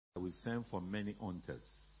I will send for many hunters,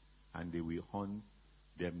 and they will hunt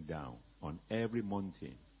them down on every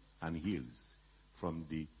mountain and hills from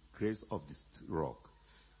the crest of this rock.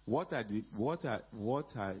 What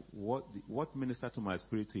ministered to my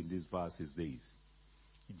spirit in this verse is this.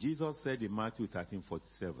 Jesus said in Matthew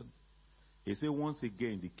 13:47, he said, once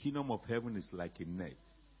again, the kingdom of heaven is like a net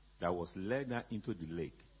that was let down into the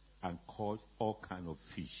lake and caught all kinds of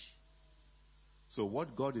fish. So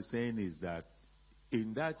what God is saying is that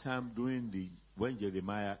in that time when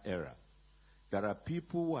Jeremiah era, there are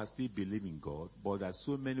people who are still believing God, but there are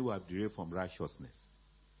so many who have derailed from righteousness.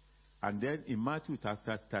 And then in Matthew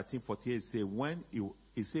 13:48, when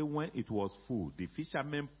it was full, the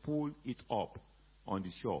fishermen pulled it up on the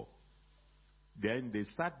shore. Then they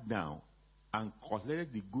sat down and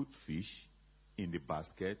collected the good fish in the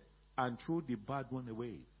basket and threw the bad one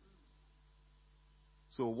away.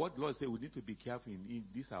 So what the Lord said, we need to be careful in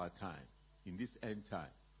this our time, in this end time.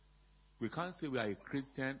 We can't say we are a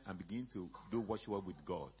Christian and begin to do worship with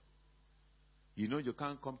God. You know, you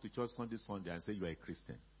can't come to church Sunday and say you are a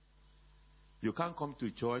Christian. You can't come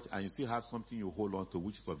to church and you still have something you hold on to,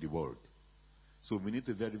 which is of the world. So we need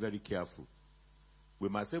to be very, very careful. We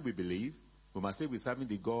must say we believe. We must say we're serving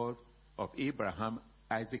the God of Abraham,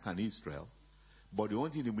 Isaac, and Israel. But the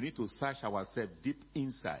only thing we need to search ourselves deep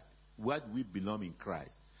inside, where we belong in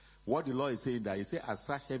Christ. What the Lord is saying that, he said, I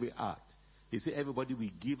search every heart. He said, everybody will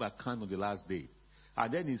give account on the last day.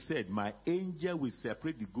 And then he said, my angel will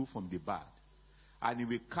separate the good from the bad. And he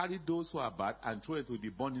will carry those who are bad and throw into the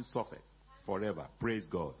burning sulfur forever. Praise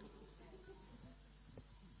God.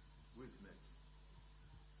 Who is next?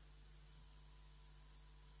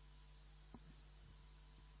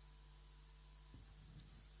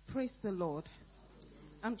 Praise the Lord.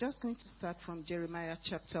 I'm just going to start from Jeremiah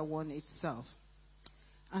chapter 1 itself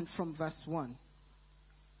and from verse 1.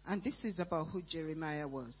 And this is about who Jeremiah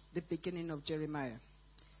was, the beginning of Jeremiah.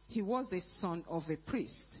 He was a son of a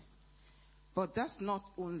priest. But that's not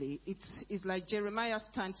only, it's like Jeremiah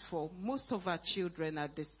stands for most of our children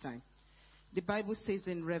at this time. The Bible says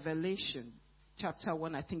in Revelation chapter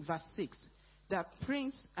 1, I think verse 6, that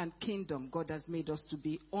prince and kingdom God has made us to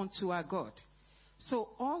be unto our God. So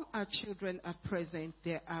all our children are present.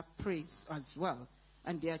 They are priests as well.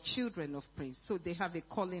 And they are children of priests. So they have a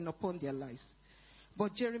calling upon their lives.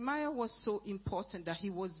 But Jeremiah was so important that he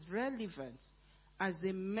was relevant as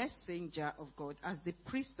a messenger of God, as the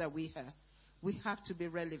priest that we have. We have to be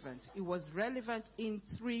relevant. It was relevant in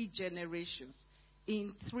 3 generations,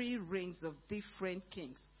 in 3 reigns of different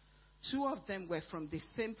kings. 2 of them were from the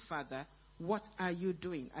same father. What are you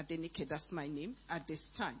doing? Adenike, that's my name, at this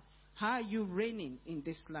time. How are you reigning in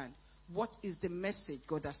this land? What is the message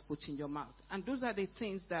God has put in your mouth? And those are the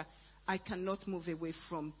things that I cannot move away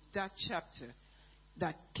from that chapter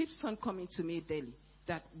that keeps on coming to me daily.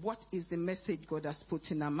 That what is the message God has put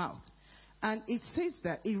in our mouth? And it says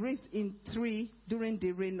that it raised in 3, during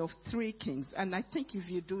the reign of 3 kings. And I think if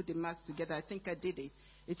you do the math together, I think I did it.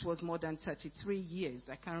 It was more than 33 years.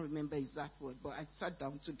 I can't remember exact word, but I sat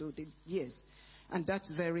down to do the years. And that's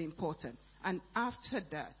very important. And after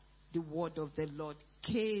that, the word of the Lord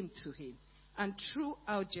came to him. And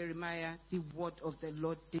throughout Jeremiah, the word of the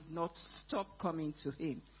Lord did not stop coming to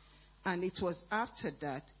him. And it was after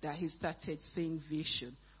that that he started seeing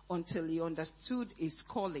vision until he understood his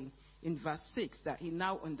calling in verse 6, that he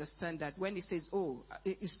now understands that when he says,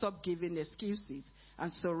 he stopped giving excuses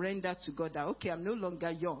and surrender to God, that, okay, I'm no longer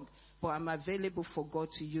young, but I'm available for God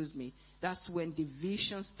to use me. That's when the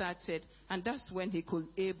vision started, and that's when he could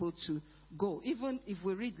able to go. Even if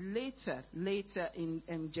we read later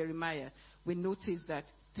in Jeremiah, we notice that.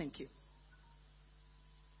 Thank you.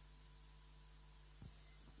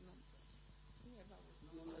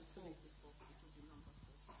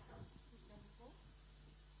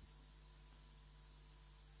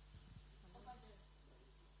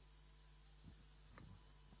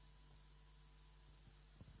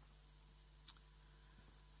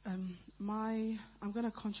 I'm going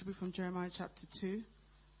to contribute from Jeremiah chapter 2,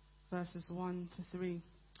 verses 1 to 3.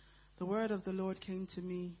 The word of the Lord came to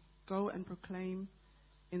me, go and proclaim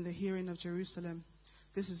in the hearing of Jerusalem.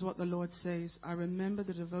 This is what the Lord says. I remember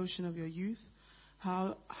the devotion of your youth,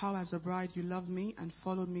 how as a bride you loved me and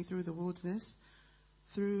followed me through the wilderness,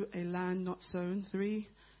 through a land not sown. 3,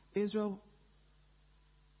 Israel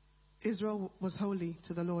was holy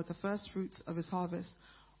to the Lord, the first fruits of his harvest.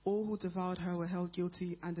 All who devoured her were held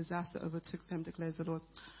guilty, and disaster overtook them, declares the Lord.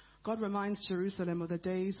 God reminds Jerusalem of the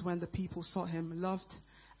days when the people sought him, loved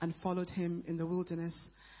and followed him in the wilderness.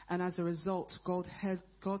 And as a result, God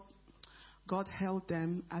God held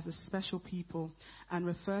them as a special people and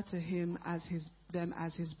referred to them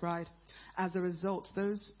as his bride. As a result,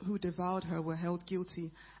 those who devoured her were held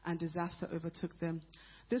guilty and disaster overtook them.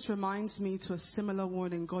 This reminds me to a similar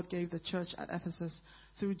warning God gave the church at Ephesus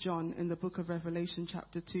through John in the book of Revelation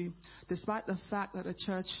chapter 2. Despite the fact that the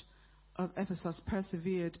church of Ephesus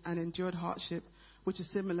persevered and endured hardship, which is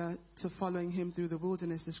similar to following him through the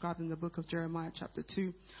wilderness described in the book of Jeremiah chapter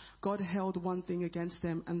 2, God held one thing against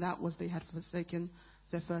them, and that was they had forsaken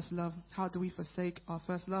their first love. How do we forsake our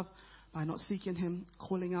first love? By not seeking him,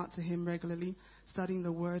 calling out to him regularly, studying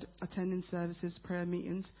the word, attending services, prayer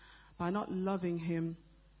meetings, by not loving him,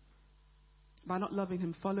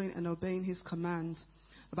 following and obeying his commands.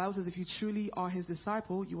 The Bible says if you truly are his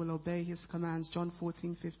disciple, you will obey his commands, John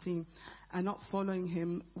 14:15. And not following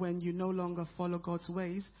him when you no longer follow God's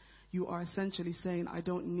ways, you are essentially saying, I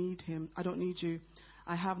don't need him, I don't need you,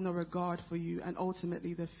 I have no regard for you, and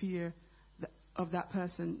ultimately the fear of that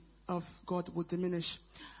person of God will diminish.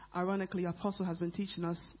 Ironically, Apostle has been teaching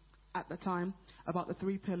us at the time about the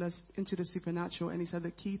 3 pillars into the supernatural, and he said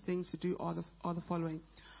the key things to do are the following.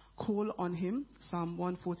 Call on him, Psalm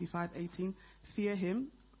 145:18. Fear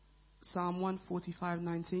him, Psalm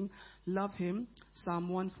 145:19. Love him, Psalm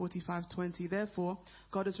 145:20. Therefore,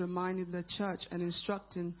 God is reminding the church and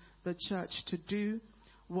instructing the church to do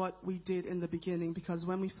what we did in the beginning, because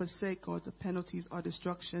when we forsake God, the penalties are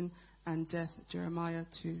destruction and death. Jeremiah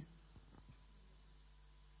 2.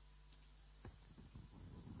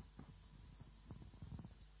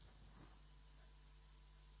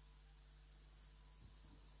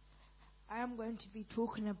 I am going to be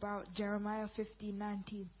talking about Jeremiah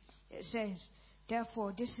 15:19. It says,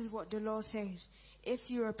 therefore, this is what the Lord says. If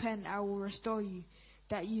you repent, I will restore you,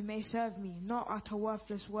 that you may serve me, not utter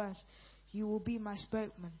worthless words. You will be my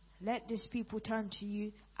spokesman. Let this people turn to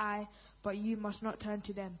you, but you must not turn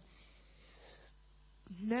to them.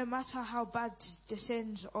 No matter how bad the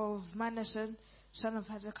sins of Manasseh, son of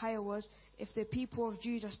Hezekiah, was, if the people of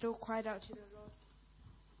Judah still cried out to the Lord,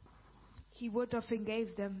 he would have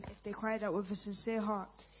forgave them if they cried out with a sincere heart.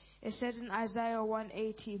 It says in Isaiah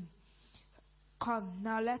 1:18, come,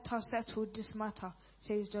 now let us settle this matter,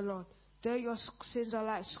 says the Lord. Though your sins are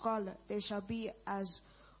like scarlet, they shall be as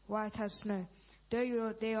white as snow.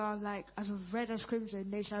 Though they are like as red as crimson,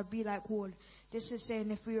 they shall be like wool. This is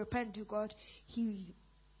saying if we repent to God, He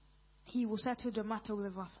will settle the matter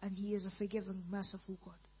with us, and He is a forgiving, merciful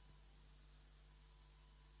God.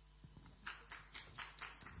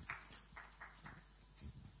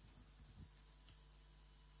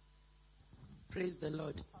 Praise the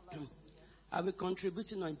Lord. I'll be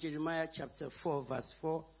contributing on Jeremiah chapter 4, verse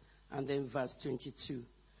 4, and then verse 22.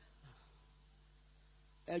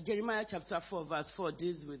 Jeremiah chapter 4, verse 4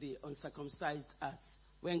 deals with the uncircumcised heart,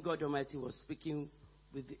 when God Almighty was speaking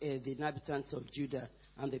with the inhabitants of Judah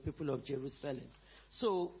and the people of Jerusalem.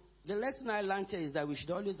 So the lesson I learned here is that we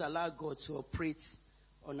should always allow God to operate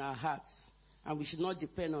on our hearts, and we should not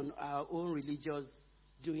depend on our own religious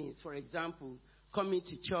doings. For example, coming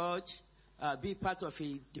to church, be part of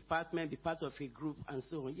a department, be part of a group, and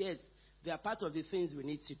so on. Yes, they are part of the things we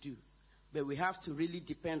need to do, but we have to really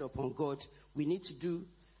depend upon God. We need to do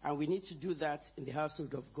that in the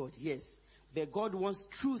household of God, yes. But God wants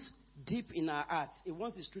truth deep in our hearts. He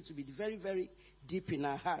wants His truth to be very, very deep in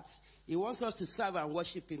our hearts. He wants us to serve and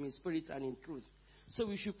worship Him in spirit and in truth. So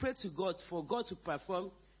we should pray to God for God to perform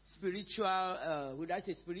spiritual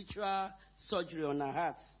surgery on our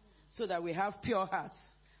hearts, so that we have pure hearts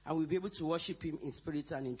and we'll be able to worship Him in spirit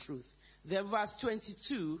and in truth. Then verse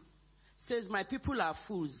 22 says, my people are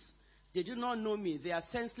fools. They do not know me. They are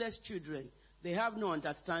senseless children. They have no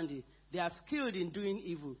understanding. They are skilled in doing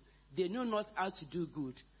evil. They know not how to do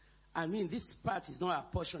good. I mean, this part is not our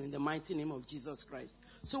portion in the mighty name of Jesus Christ.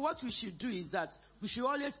 So what we should do is that we should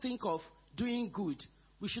always think of doing good.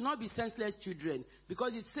 We should not be senseless children,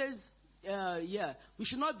 because it says, we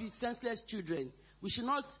should not be senseless children. We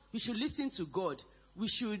should listen to God. We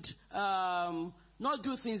should not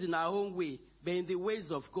do things in our own way, but in the ways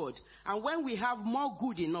of God. And when we have more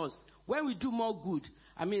good in us, when we do more good,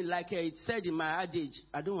 I mean, like it said in my adage,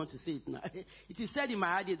 I don't want to say it now. It is said in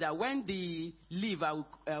my adage that when the leaf,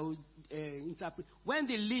 when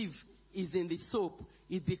the leaf is in the soap,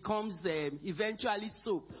 it becomes eventually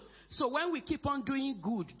soap. So when we keep on doing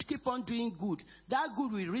good, that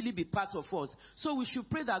good will really be part of us. So we should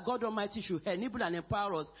pray that God Almighty should enable and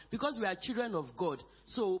empower us, because we are children of God.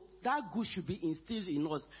 So that good should be instilled in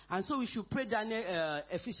us. And so we should pray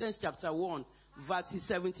Ephesians chapter 1, verses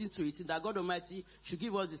 17 to 18, that God Almighty should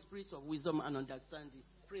give us the spirit of wisdom and understanding.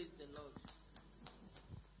 Praise the Lord.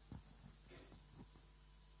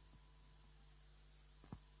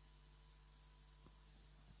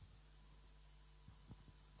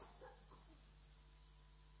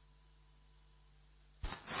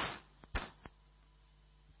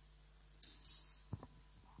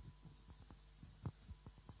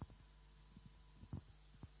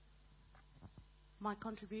 My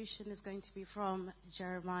contribution is going to be from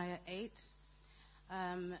Jeremiah 8.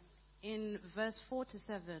 In verse 4 to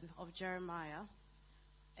 7 of Jeremiah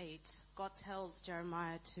 8, God tells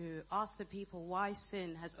Jeremiah to ask the people why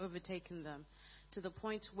sin has overtaken them to the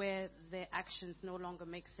point where their actions no longer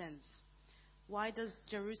make sense. Why does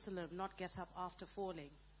Jerusalem not get up after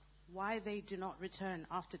falling? Why they do not return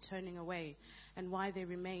after turning away, and why they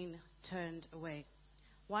remain turned away?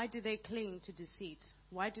 Why do they cling to deceit?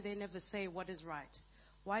 Why do they never say what is right?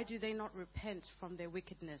 Why do they not repent from their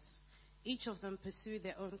wickedness? Each of them pursue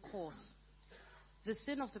their own course. The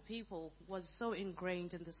sin of the people was so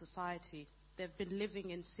ingrained in the society. They've been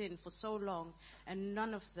living in sin for so long, and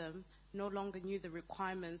none of them no longer knew the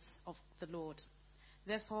requirements of the Lord.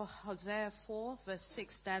 Therefore, Hosea 4 verse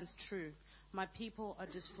 6 stands true. My people are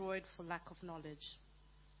destroyed for lack of knowledge.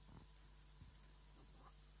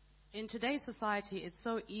 In today's society, it's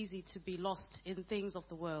so easy to be lost in things of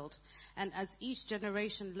the world. And as each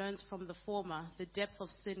generation learns from the former, the depth of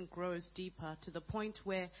sin grows deeper to the point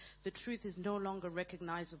where the truth is no longer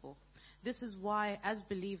recognizable. This is why, as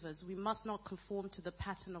believers, we must not conform to the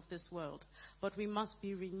pattern of this world, but we must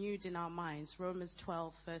be renewed in our minds. Romans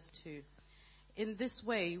 12, verse 2. In this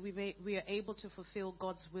way, we are able to fulfill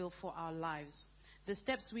God's will for our lives. The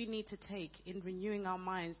steps we need to take in renewing our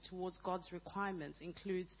minds towards God's requirements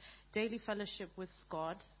includes daily fellowship with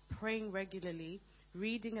God, praying regularly,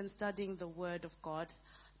 reading and studying the Word of God,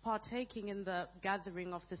 partaking in the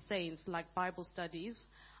gathering of the saints like Bible studies.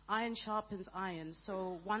 Iron sharpens iron,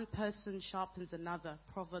 so one person sharpens another.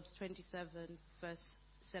 Proverbs 27, verse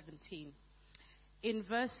 17. In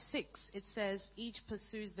verse 6, it says, each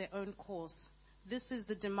pursues their own course. This is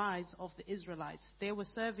the demise of the Israelites. They were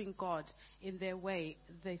serving God in their way.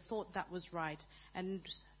 They thought that was right. And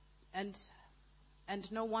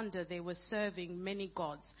no wonder they were serving many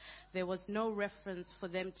gods. There was no reference for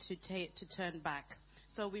them to turn back.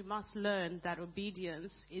 So we must learn that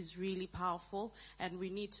obedience is really powerful, and we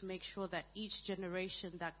need to make sure that each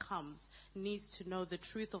generation that comes needs to know the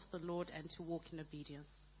truth of the Lord and to walk in obedience.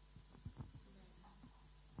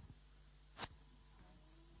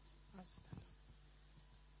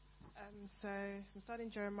 So I'm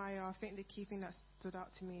starting Jeremiah. I think the key thing that stood out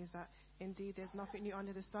to me is that indeed there's nothing new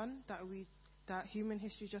under the sun, that human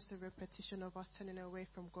history is just a repetition of us turning away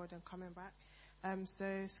from God and coming back.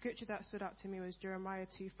 So scripture that stood out to me was Jeremiah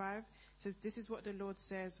 2:5. It says, this is what the Lord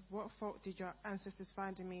says, what fault did your ancestors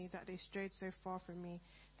find in me that they strayed so far from me?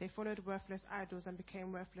 They followed worthless idols and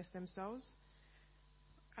became worthless themselves.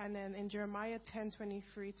 And then in Jeremiah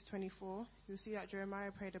 10:23-24, you'll see that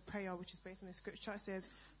Jeremiah prayed a prayer which is based on the scripture. It says,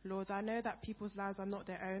 Lord, I know that people's lives are not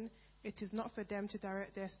their own. It is not for them to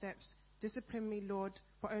direct their steps. Discipline me, Lord,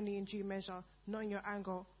 but only in due measure, not in your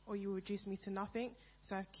anger, or you will reduce me to nothing.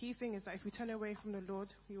 So a key thing is that if we turn away from the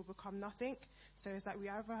Lord, we will become nothing. So it's that we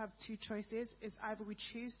either have two choices. It's either we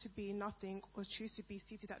choose to be nothing or choose to be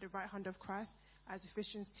seated at the right hand of Christ, as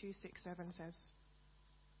Ephesians 2:6-7 says.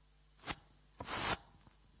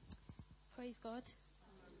 Praise God.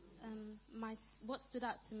 What stood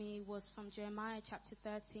out to me was from Jeremiah chapter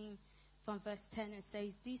 13, from verse 10. It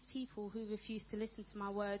says, these people who refuse to listen to my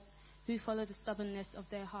words, who follow the stubbornness of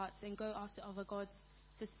their hearts and go after other gods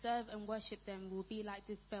to serve and worship them, will be like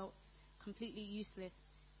this belt, completely useless.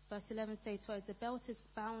 Verse 11 says, for as the belt is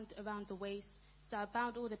bound around the waist, so I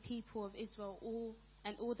bound all the people of Israel,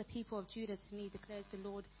 all the people of Judah to me, declares the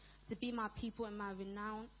Lord, to be my people and my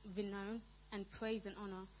renown and praise and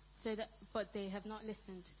honor. But they have not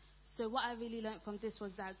listened. So what I really learned from this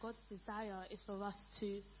was that God's desire is for us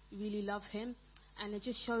to really love Him. And it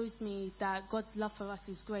just shows me that God's love for us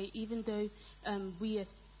is great, even though we as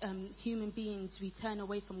human beings, we turn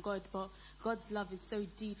away from God. But God's love is so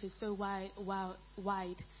deep, is so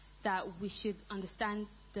wide that we should understand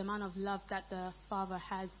the amount of love that the Father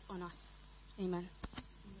has on us. Amen.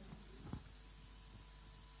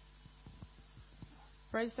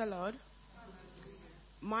 Praise the Lord.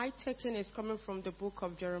 My taking is coming from the book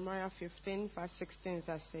of Jeremiah 15, verse 16,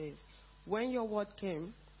 that says, when your word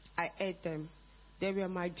came, I ate them. They were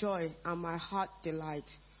my joy and my heart delight,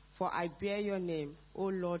 for I bear your name, O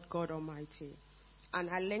Lord God Almighty.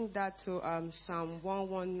 And I link that to Psalm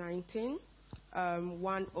 119,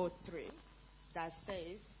 103, that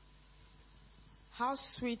says, how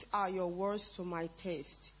sweet are your words to my taste,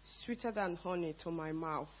 sweeter than honey to my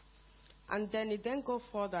mouth. And then it then goes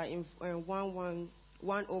further in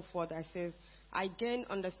 104 that says, I gain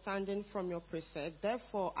understanding from your precept.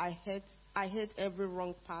 Therefore, I hate every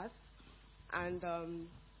wrong path. And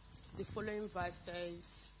the following verse says,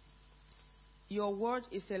 your word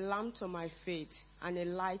is a lamp to my feet and a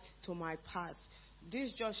light to my path.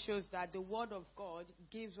 This just shows that the word of God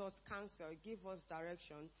gives us counsel, gives us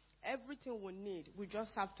direction. Everything we need, we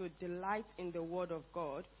just have to delight in the word of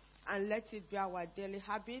God and let it be our daily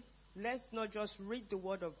habit. Let's not just read the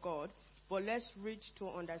word of God, but let's read to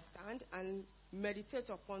understand and meditate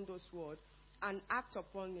upon those words and act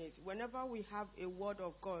upon it. Whenever we have a word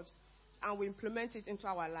of God and we implement it into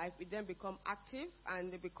our life, it then becomes active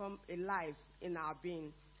and it becomes alive in our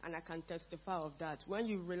being. And I can testify of that. When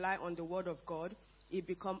you rely on the word of God, it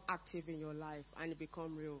becomes active in your life and it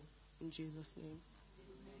becomes real. In Jesus' name.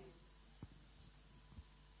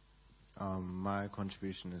 My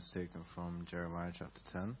contribution is taken from Jeremiah chapter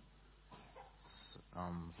 10,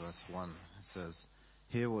 verse 1. It says,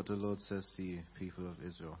 "Hear what the Lord says to you, people of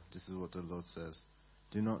Israel. This is what the Lord says.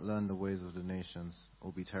 Do not learn the ways of the nations,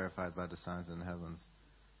 or be terrified by the signs in the heavens,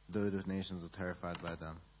 though the nations are terrified by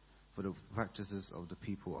them. For the practices of the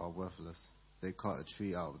people are worthless. They cut a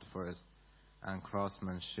tree out of the forest, and a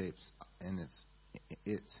craftsman shapes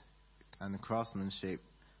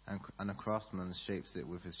it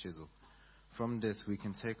with his chisel." From this, we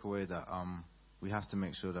can take away that we have to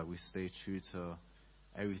make sure that we stay true to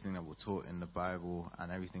everything that we're taught in the Bible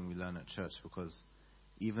and everything we learn at church, because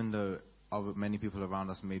even though many people around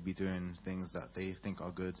us may be doing things that they think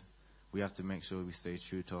are good, we have to make sure we stay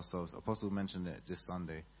true to ourselves. Apostle mentioned it this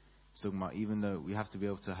Sunday. He's talking about even though we have to be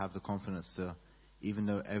able to have the confidence to, even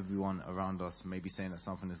though everyone around us may be saying that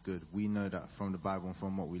something is good, we know that from the Bible and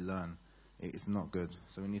from what we learn, it's not good.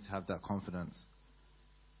 So we need to have that confidence.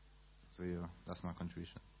 So yeah, that's my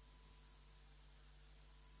contribution.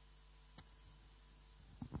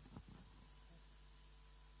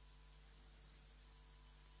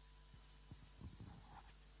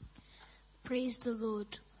 Praise the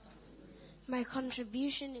Lord. My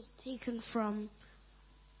contribution is taken from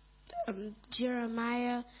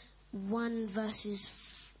Jeremiah 1 verses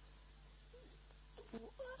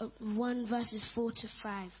 4 to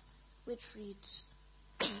 5, which reads,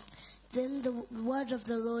 "Then the word of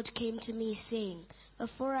the Lord came to me, saying,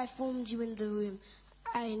 Before I formed you in the womb,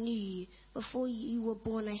 I knew you. Before you were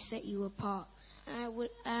born, I set you apart."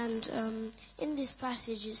 In this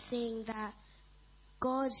passage, it's saying that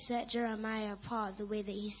God set Jeremiah apart the way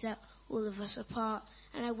that he set all of us apart.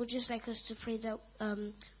 And I would just like us to pray that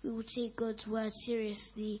we will take God's word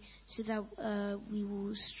seriously so that we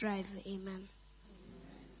will strive. Amen.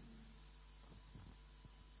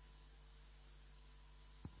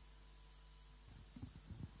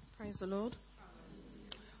 Praise the Lord.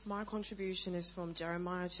 My contribution is from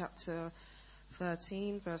Jeremiah chapter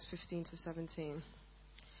 13, verse 15 to 17,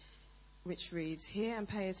 which reads, "Hear and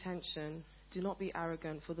pay attention. Do not be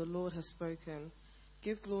arrogant, for the Lord has spoken.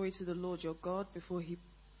 Give glory to the Lord your God before he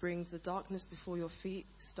brings the darkness before your feet,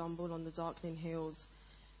 stumble on the darkening hills.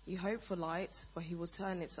 You hope for light, but he will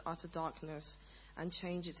turn it to utter darkness and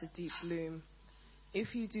change it to deep gloom.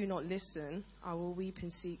 If you do not listen, I will weep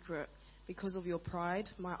in secret. Because of your pride,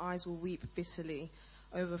 my eyes will weep bitterly,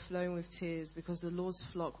 overflowing with tears, because the Lord's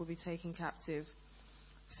flock will be taken captive."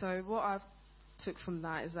 So what I've took from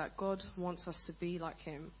that is that God wants us to be like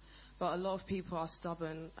him. But a lot of people are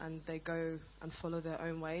stubborn and they go and follow their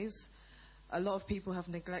own ways. A lot of people have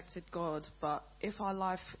neglected God, but if our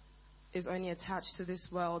life is only attached to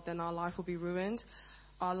this world, then our life will be ruined.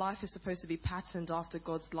 Our life is supposed to be patterned after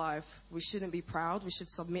God's life. We shouldn't be proud. We should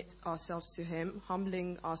submit ourselves to him,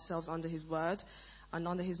 humbling ourselves under his word and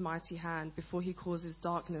under his mighty hand before he causes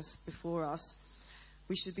darkness before us.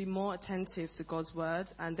 We should be more attentive to God's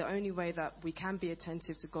word, and the only way that we can be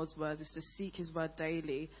attentive to God's word is to seek his word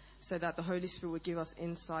daily, so that the Holy Spirit will give us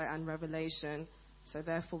insight and revelation. So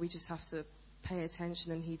therefore we just have to pay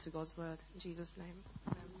attention and heed to God's word. In Jesus' name.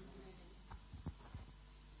 Amen.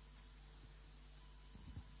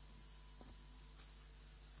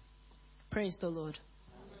 Praise the Lord.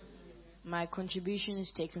 My contribution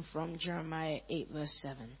is taken from Jeremiah 8 verse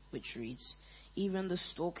 7, which reads, "Even the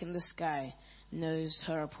stork in the sky knows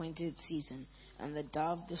her appointed season, and the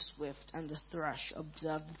dove, the swift, and the thrush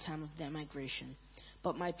observe the time of their migration.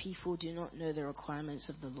 But my people do not know the requirements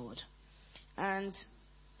of the Lord." And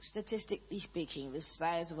statistically speaking, the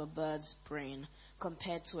size of a bird's brain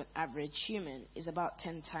compared to an average human is about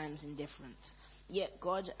 10 times in difference. Yet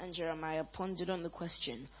God and Jeremiah pondered on the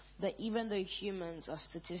question that even though humans are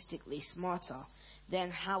statistically smarter,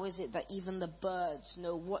 then how is it that even the birds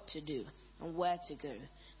know what to do and where to go?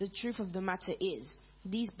 The truth of the matter is,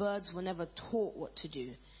 these birds were never taught what to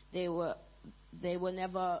do. They were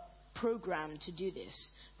never programmed to do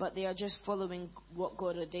this, but they are just following what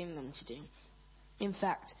God ordained them to do. In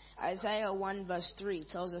fact, Isaiah 1 verse 3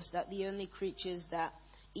 tells us that the only creatures that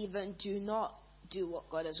even do not do what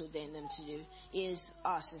God has ordained them to do is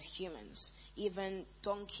us as humans. Even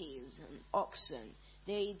donkeys and oxen,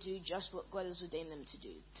 they do just what God has ordained them to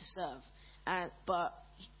do, to serve. But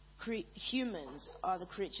humans are the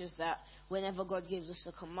creatures that whenever God gives us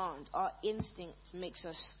a command, our instinct makes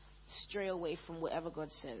us stray away from whatever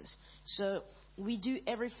God says. So we do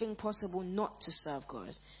everything possible not to serve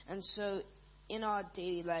God. And so in our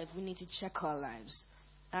daily life, we need to check our lives.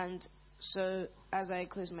 And so as I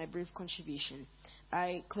close my brief contribution,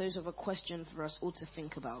 I close with a question for us all to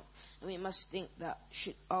think about. And we must think that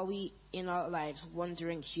are we in our lives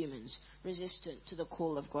wandering humans, resistant to the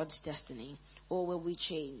call of God's destiny, or will we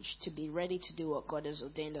change to be ready to do what God has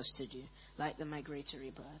ordained us to do, like the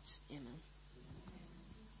migratory birds? Amen.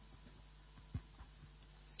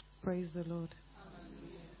 Praise the Lord.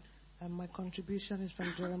 And my contribution is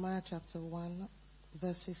from Jeremiah chapter 1,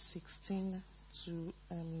 verses 16 to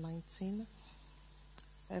 19.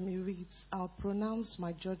 It reads, I'll pronounce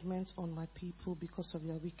my judgment on my people because of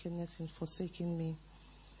their wickedness in forsaking me,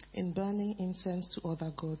 in burning incense to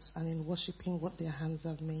other gods, and in worshipping what their hands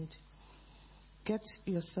have made. Get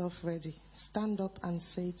yourself ready. Stand up and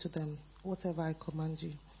say to them whatever I command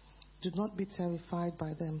you. Do not be terrified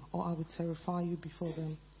by them, or I will terrify you before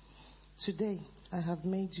them. Today I have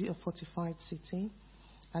made you a fortified city,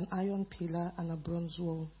 an iron pillar and a bronze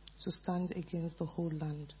wall, to stand against the whole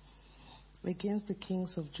land, against the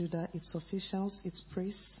kings of Judah, its officials, its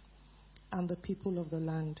priests, and the people of the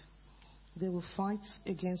land. They will fight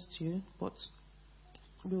against you, but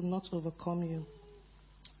will not overcome you.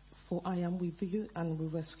 For I am with you and will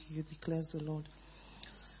rescue you, declares the Lord.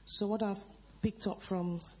 So what I've picked up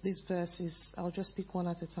from this verse is, I'll just pick one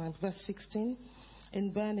at a time. Verse 16,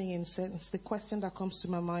 in burning incense, the question that comes to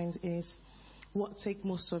my mind is, what take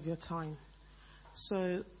most of your time?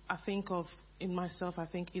 So I think of, in myself, I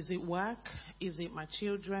think, is it work? Is it my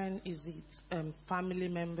children? Is it family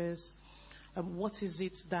members? What is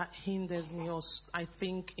it that hinders me, or I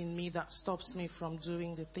think in me that stops me from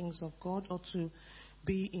doing the things of God, or to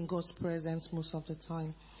be in God's presence most of the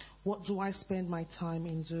time? What do I spend my time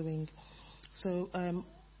in doing? So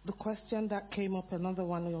the question that came up, another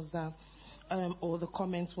one was that, or the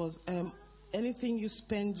comment was, anything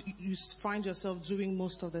you find yourself doing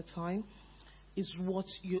most of the time is what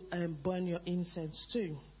you burn your incense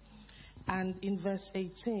to. And in verse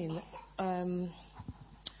 18,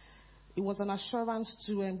 it was an assurance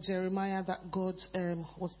to Jeremiah that God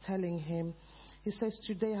was telling him. He says,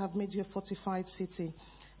 today I have made you a fortified city.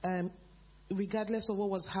 Regardless of what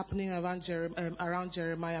was happening around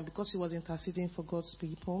Jeremiah, because he was interceding for God's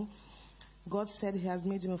people, God said he has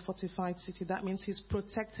made him a fortified city. That means he's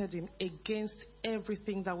protected him against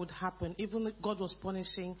everything that would happen. Even if God was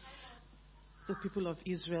punishing the people of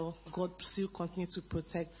Israel, God still continued to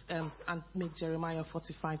protect and make Jeremiah a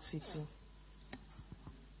fortified city.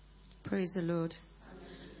 Praise the Lord.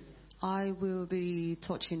 I will be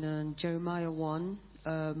touching on Jeremiah 1,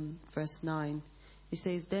 verse 9. It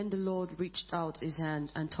says, Then the Lord reached out his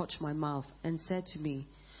hand and touched my mouth and said to me,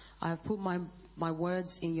 I have put my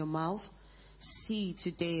words in your mouth. See,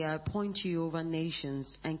 today I appoint you over nations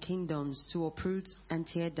and kingdoms to uproot and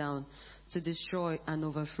tear down, to destroy and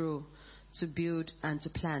overthrow, to build and to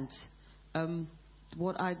plant.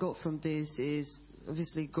 What I got from this is,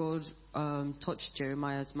 obviously, God touched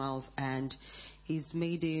Jeremiah's mouth and he's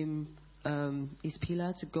made him his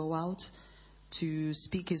pillar to go out, to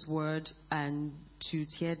speak his word and to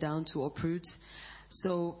tear down, to uproot.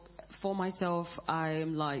 So for myself,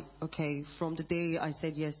 I'm like, okay, from the day I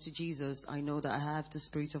said yes to Jesus, I know that I have the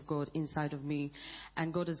Spirit of God inside of me,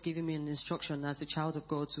 and God has given me an instruction as a child of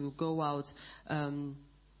God to go out,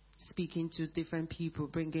 speaking to different people,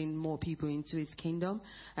 bringing more people into his kingdom.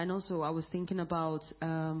 And also I was thinking about,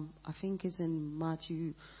 I think it's in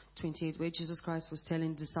Matthew 28, where Jesus Christ was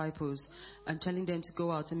telling disciples and telling them to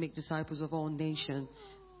go out and make disciples of all nations.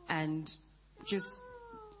 And just,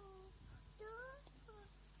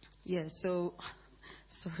 so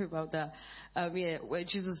sorry about that. Where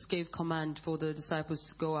Jesus gave command for the disciples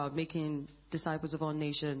to go out, making disciples of all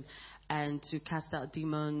nations, and to cast out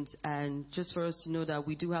demons, and just for us to know that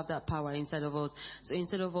we do have that power inside of us. So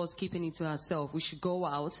instead of us keeping it to ourselves, we should go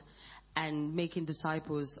out and making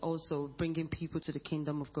disciples, also bringing people to the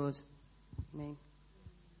kingdom of God. Amen.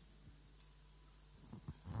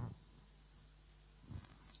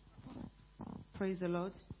 Praise the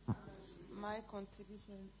Lord. My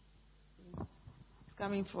contribution is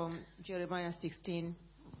coming from Jeremiah 16,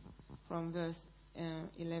 from verse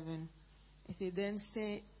 11. It says,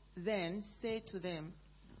 Then say to them,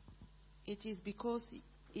 it is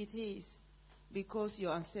because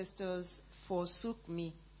your ancestors forsook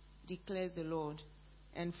me, declares the Lord,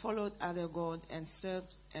 and followed other gods and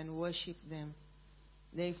served and worshipped them.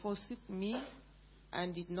 They forsook me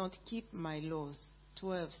and did not keep my laws.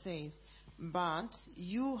 12 says, but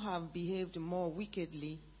you have behaved more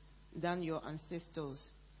wickedly than your ancestors.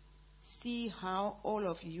 See how all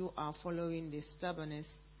of you are following the stubbornness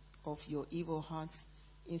of your evil hearts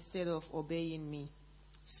instead of obeying me.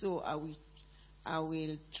 So I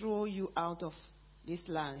will throw you out of this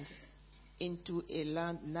land into a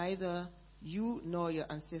land neither you nor your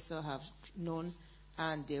ancestors have known,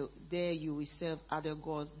 and there you will serve other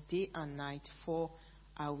gods day and night, for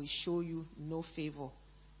I will show you no favor.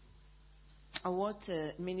 And what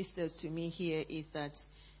ministers to me here is that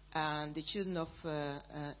the children of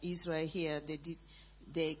Israel here,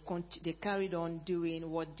 they carried on doing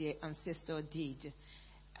what their ancestor did.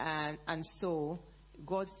 And so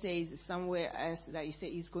God says somewhere else that He said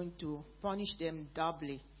He's going to punish them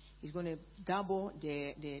doubly. He's going to double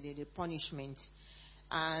the punishment.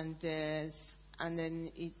 And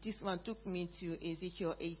then this one took me to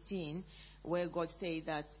Ezekiel 18, where God said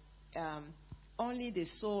that only the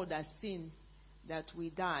soul that sins that we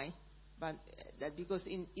die, but that because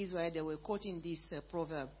in Israel they were quoting this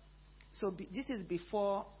proverb. So this is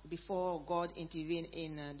before God intervened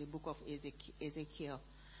in the book of Ezekiel.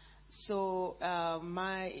 So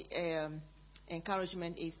my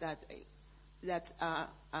encouragement is that I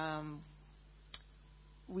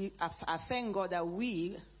thank God that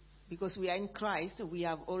because we are in Christ, we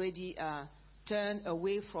have already turned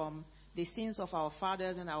away from the sins of our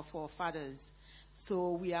fathers and our forefathers.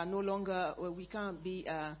 So we are no longer, we can't be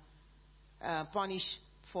punished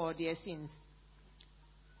for their sins.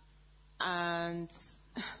 And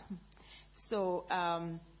so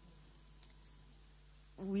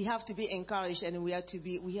we have to be encouraged, and we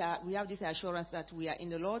have this assurance that we are in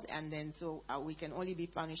the Lord, and then so we can only be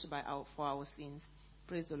punished for our sins.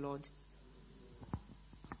 Praise the Lord.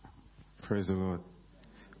 Praise the Lord.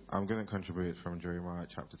 I'm going to contribute from Jeremiah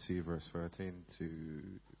chapter 2, verse 13 to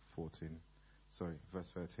 14. Sorry, verse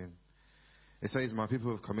 13. It says, my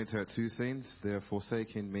people have committed two sins. They have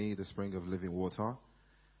forsaken me, the spring of living water,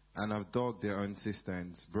 and have dug their own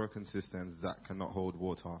cisterns, broken cisterns that cannot hold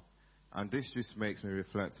water. And this just makes me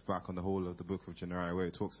reflect back on the whole of the book of Jeremiah, where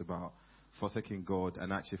it talks about forsaking God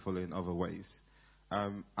and actually following other ways.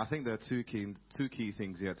 I think there are two key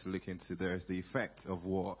things here to look into. There is the effect of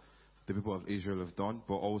what the people of Israel have done,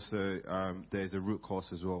 but also there's a root cause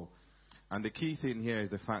as well. And the key thing here is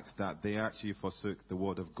the fact that they actually forsook the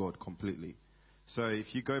word of God completely. So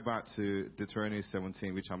if you go back to Deuteronomy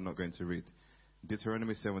 17, which I'm not going to read,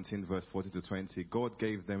 Deuteronomy 17, verse 40 to 20, God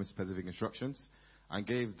gave them specific instructions and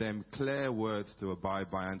gave them clear words to abide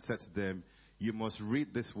by, and said to them, you must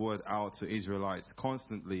read this word out to Israelites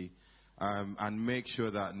constantly, and make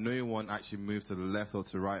sure that no one actually moves to the left or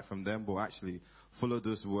to right from them, but actually follow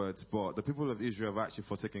those words. But the people of Israel have actually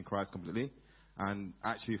forsaken Christ completely, and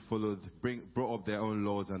actually brought up their own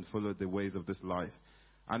laws and followed the ways of this life.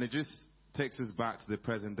 And it just takes us back to the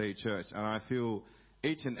present day church. And I feel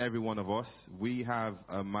each and every one of us, we have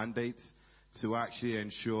a mandate to actually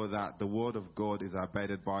ensure that the word of God is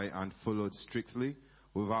abided by and followed strictly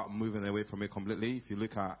without moving away from it completely. If you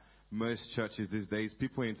look at most churches these days,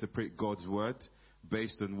 people interpret God's word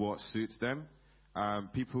based on what suits them.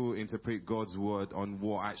 People interpret God's word on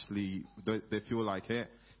what actually they feel like it.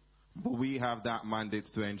 But we have that mandate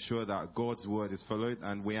to ensure that God's word is followed,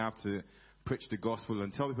 and we have to preach the gospel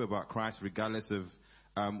and tell people about Christ regardless of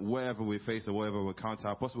wherever we face or wherever we encounter.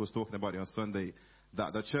 Apostle was talking about it on Sunday,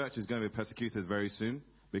 that the church is going to be persecuted very soon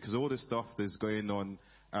because all the stuff that's going on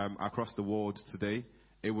across the world today,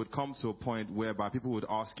 it would come to a point whereby people would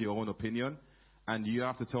ask your own opinion, and you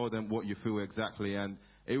have to tell them what you feel exactly. And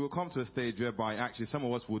it will come to a stage whereby actually some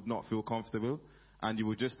of us would not feel comfortable, and you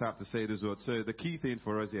would just have to say this word. So the key thing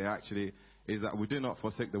for us here actually is that we do not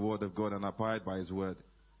forsake the word of God and abide by his word.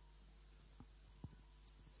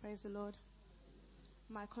 Praise the Lord.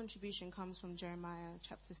 My contribution comes from Jeremiah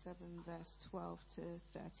chapter 7, verse 12 to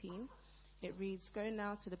 13. It reads, go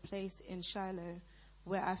now to the place in Shiloh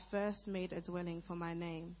where I first made a dwelling for my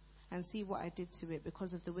name, and see what I did to it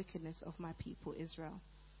because of the wickedness of my people Israel.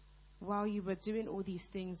 While you were doing all these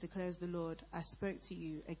things, declares the Lord, I spoke to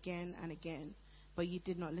you again and again, but you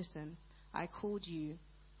did not listen. I called you,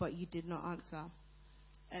 but you did not answer.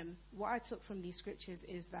 What I took from these scriptures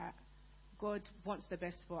is that God wants the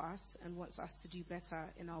best for us and wants us to do better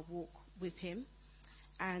in our walk with him.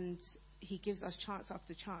 And he gives us chance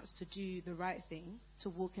after chance to do the right thing, to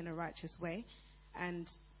walk in a righteous way. And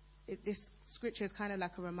this scripture is kind of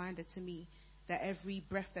like a reminder to me that every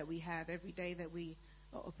breath that we have, every day that we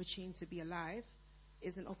are opportune to be alive,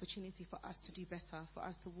 is an opportunity for us to do better, for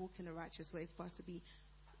us to walk in a righteous way, for us to be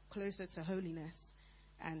closer to holiness.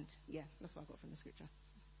 And yeah, that's what I got from the scripture.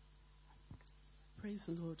 Praise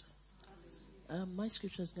the Lord. My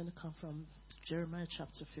scripture is going to come from Jeremiah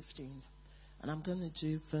chapter 15. And I'm going to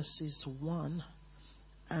do verses 1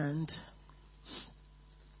 and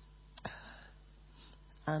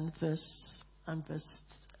verse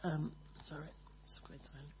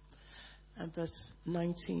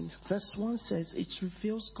 19. Verse 1 says, it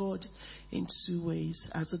reveals God in two ways: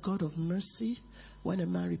 as a God of mercy when a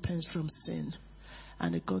man repents from sin,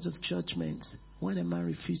 and a God of judgment when a man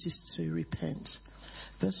refuses to repent.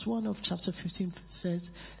 Verse 1 of chapter 15 says,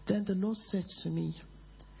 then the Lord said to me,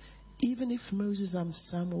 even if Moses and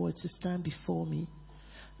Samuel were to stand before me,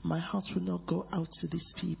 my heart will not go out to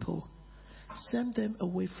these people. Send them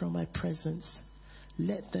away from my presence.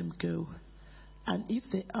 Let them go. And if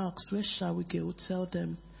they ask, where shall we go? Tell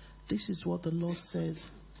them, this is what the Lord says.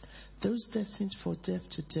 Those destined for death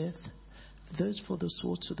to death, those for the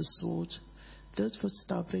sword to the sword, those for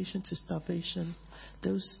starvation to starvation,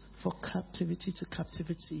 those for captivity to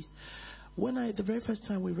captivity. The very first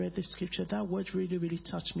time we read this scripture, that word really, really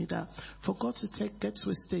touched me, that for God to get to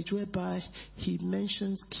a stage whereby he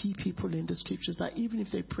mentions key people in the scriptures, that even if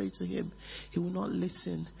they pray to him, he will not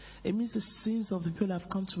listen. It means the sins of the people have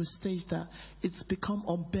come to a stage that it's become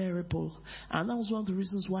unbearable. And that was one of the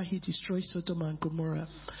reasons why he destroyed Sodom and Gomorrah.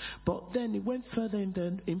 But then it went further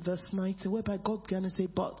in verse 19, whereby God began to say,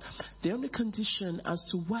 but the only condition as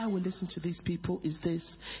to why we listen to these people is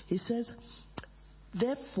this. He says,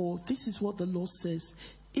 therefore, this is what the Lord says.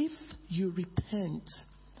 If you repent,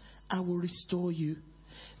 I will restore you,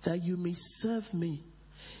 that you may serve me.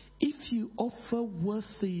 If you offer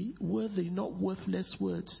worthy, not worthless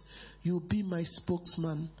words, you'll be my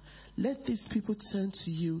spokesman. Let these people turn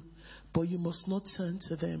to you, but you must not turn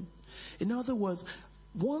to them. In other words,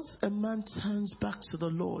 once a man turns back to the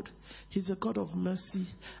Lord, he's a God of mercy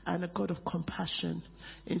and a God of compassion.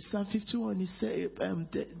 In Psalm 51, he said,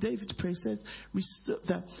 David prays, says,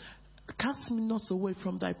 cast me not away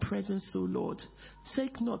from thy presence, O Lord.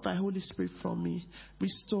 Take not thy Holy Spirit from me.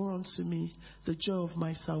 Restore unto me the joy of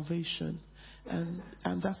my salvation.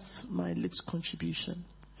 And that's my little contribution.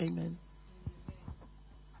 Amen.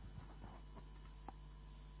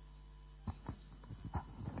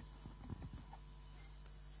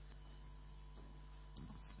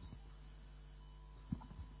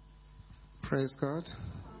 Praise God.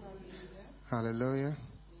 Hallelujah.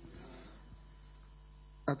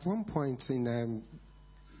 At one point in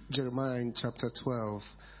Jeremiah in chapter 12,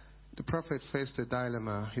 the prophet faced a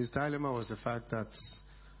dilemma. His dilemma was the fact that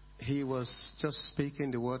he was just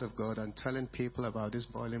speaking the word of God and telling people about this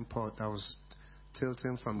boiling pot that was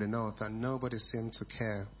tilting from the north, and nobody seemed to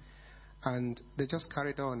care. And they just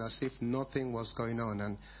carried on as if nothing was going on.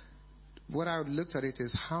 And what I looked at it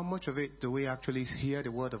is, how much of it do we actually hear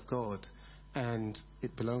the word of God and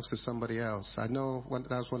it belongs to somebody else? I know that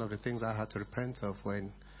was one of the things I had to repent of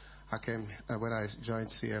when I joined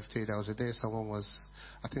CFT. There was a day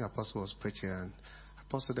I think Apostle was preaching, and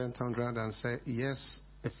Apostle then turned around and said, yes,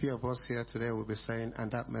 a few of us here today will be saying,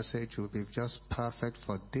 and that message will be just perfect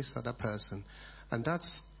for this other person. And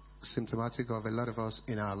that's symptomatic of a lot of us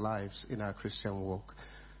in our lives, in our Christian walk.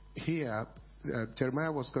 Here,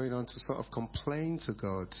 Jeremiah was going on to sort of complain to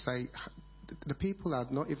God, say, the people are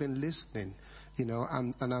not even listening,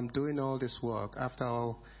 and I'm doing all this work after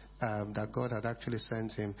all that God had actually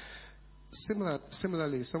sent him.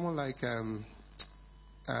 Similarly, someone like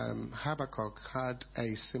Habakkuk had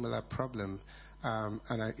a similar problem,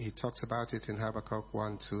 and he talks about it in Habakkuk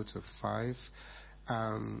 1:2-5.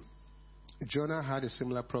 Jonah had a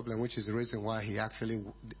similar problem, which is the reason why he actually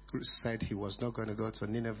said he was not going to go to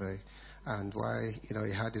Nineveh, and why he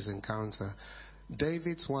had his encounter.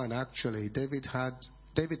 David's one, actually, David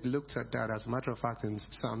looked at that. As a matter of fact, in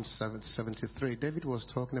Psalm 73, David was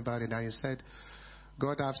talking about it, and he said,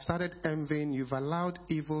 God, I've started envying. You've allowed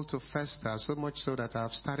evil to fester, so much so that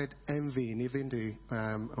I've started envying even the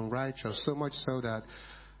unrighteous, so much so that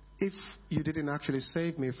if you didn't actually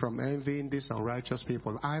save me from envying these unrighteous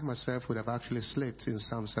people, I myself would have actually slipped, in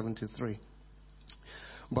Psalm 73.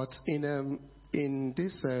 But in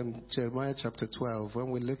this Jeremiah chapter 12,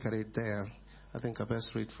 when we look at it there, I think I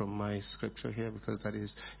best read from my scripture here, because that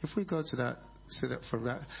is, if we go to that, from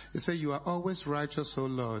that, it says, you are always righteous, O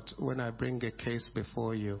Lord, when I bring a case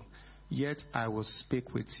before you. Yet I will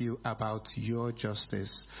speak with you about your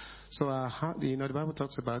justice. So, the Bible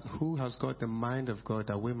talks about who has got the mind of God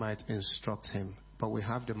that we might instruct him. but we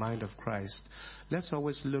have the mind of Christ. Let's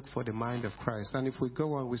always look for the mind of Christ. And if we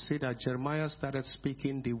go on, we see that Jeremiah started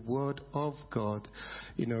speaking the word of God,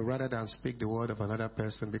 rather than speak the word of another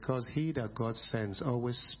person, because he that God sends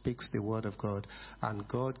always speaks the word of God. And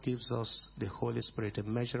God gives us the Holy Spirit, a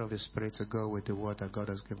measure of the Spirit to go with the word that God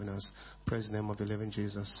has given us. Praise the name of the living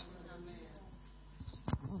Jesus.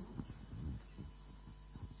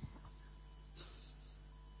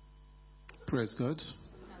 Praise God.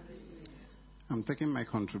 I'm taking my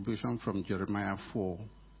contribution from Jeremiah 4,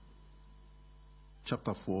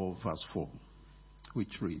 chapter 4, verse 4,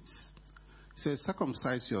 which reads, it says,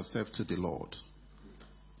 circumcise yourself to the Lord.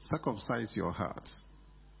 Circumcise your hearts,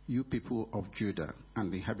 you people of Judah and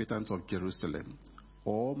the inhabitants of Jerusalem,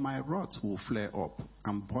 or my wrath will flare up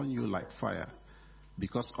and burn you like fire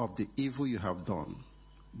because of the evil you have done,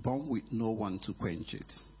 born with no one to quench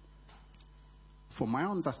it. For my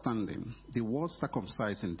understanding, the word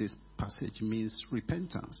circumcised in this passage means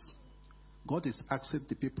repentance. God is asking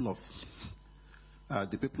the people of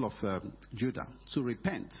Judah to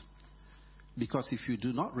repent, because if you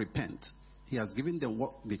do not repent, He has given them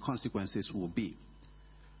what the consequences will be.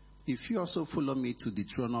 If you also follow me to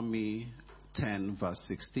Deuteronomy 10, verse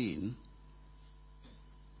 16.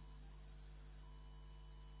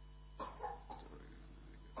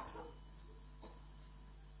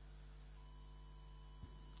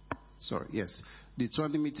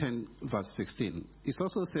 Deuteronomy 10, verse 16. It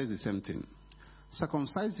also says the same thing.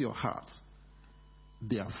 Circumcise your heart,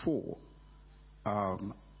 therefore,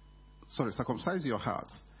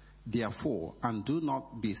 and do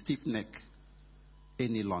not be stiff-necked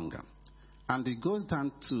any longer. And it goes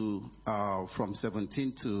down to from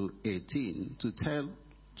 17 to 18 to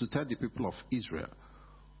tell the people of Israel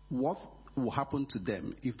what will happen to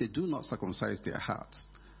them if they do not circumcise their heart.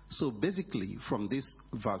 So basically, from these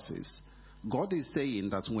verses, God is saying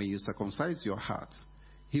that when you circumcise your heart,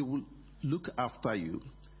 He will look after you.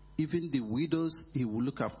 Even the widows, He will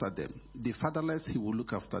look after them. The fatherless, He will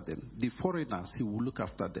look after them. The foreigners, He will look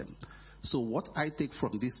after them. So what I take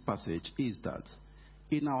from this passage is that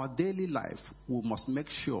in our daily life, we must make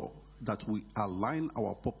sure that we align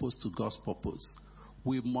our purpose to God's purpose.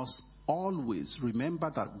 We must always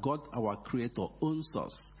remember that God, our Creator, owns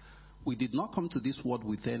us. We did not come to this world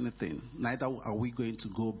with anything, neither are we going to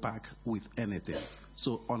go back with anything.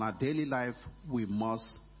 So on our daily life, we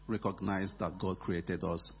must recognize that God created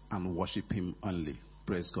us and worship Him only.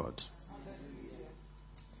 Praise God.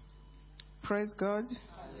 Praise God.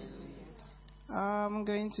 I'm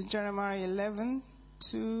going to Jeremiah 11,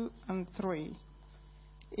 2 and 3.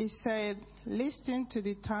 It said, listen to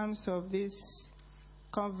the terms of this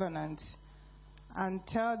covenant and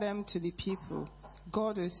tell them to the people.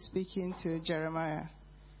 God is speaking to Jeremiah.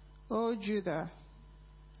 O Judah,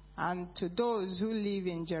 and to those who live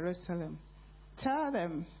in Jerusalem, tell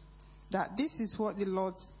them that this is what the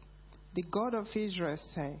Lord, the God of Israel,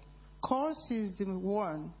 says. Cursed is the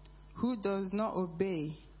one who does not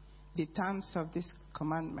obey the terms of this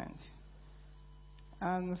commandment.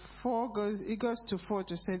 And it goes to 4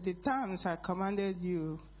 to say, the terms I commanded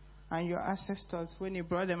you and your ancestors when you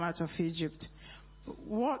brought them out of Egypt.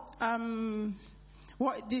 What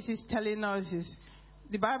this is telling us is,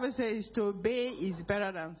 the Bible says to obey is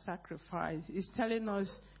better than sacrifice. It's telling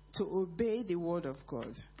us to obey the word of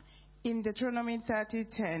God. In Deuteronomy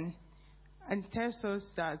 30:10, and it tells us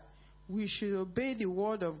that we should obey the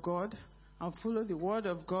word of God and follow the word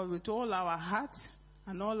of God with all our heart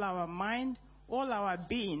and all our mind, all our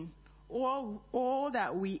being, all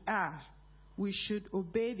that we are. We should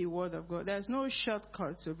obey the word of God. There's no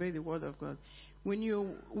shortcut to obey the word of God. When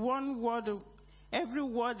every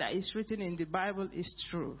word that is written in the Bible is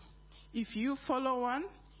true. If you follow one,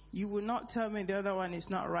 you will not tell me the other one is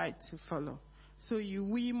not right to follow. So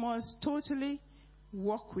we must totally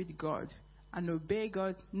walk with God and obey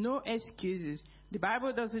God. No excuses. The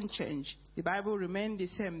Bible doesn't change. The Bible remains the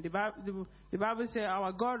same. The Bible says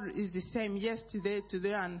our God is the same yesterday,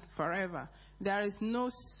 today, and forever. There is no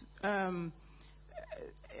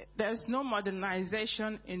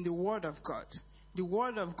modernization in the Word of God. The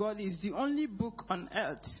Word of God is the only book on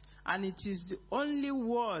earth, and it is the only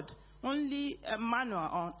word, only a manual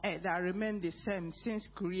on earth that remains the same since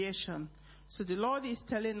creation. So the Lord is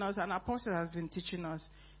telling us, and Apostle has been teaching us,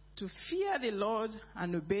 to fear the Lord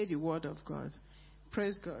and obey the Word of God.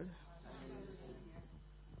 Praise God.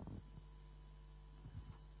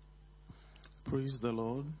 Praise the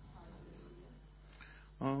Lord.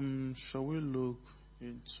 Shall we look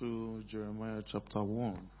into Jeremiah chapter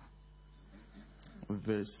 1?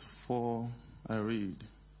 Verse 4, I read,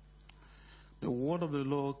 the word of the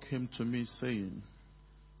Lord came to me saying,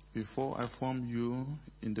 before I formed you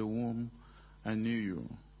in the womb, I knew you.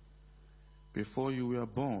 Before you were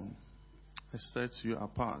born, I set you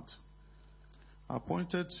apart. I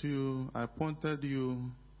appointed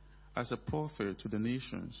you as a prophet to the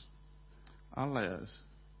nations. Alias,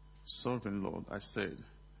 Sovereign Lord, I said,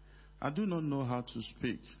 I do not know how to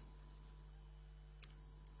speak.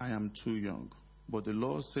 I am too young. But the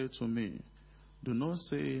Lord said to me, do not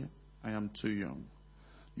say I am too young.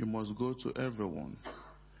 You must go to everyone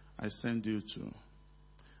I send you to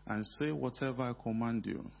and say whatever I command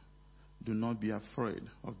you. Do not be afraid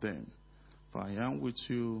of them, for I am with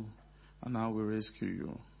you and I will rescue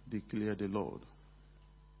you, declared the Lord.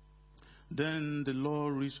 Then the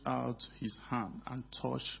Lord reached out his hand and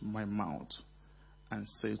touched my mouth and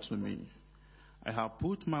said to me, I have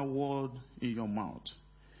put my word in your mouth.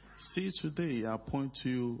 See, today I appoint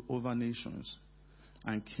you over nations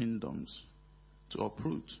and kingdoms to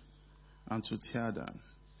uproot and to tear down,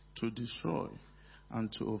 to destroy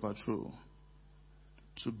and to overthrow,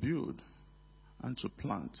 to build and to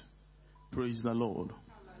plant. Praise the Lord.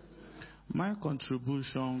 My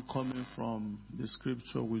contribution coming from the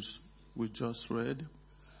scripture which we just read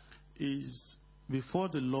is, before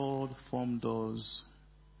the Lord formed us,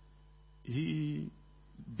 he,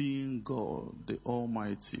 being God the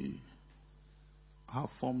Almighty, have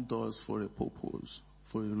formed us for a purpose,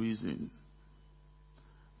 for a reason.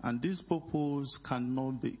 And this purpose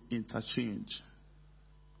cannot be interchanged.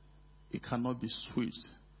 It cannot be switched.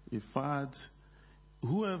 In fact,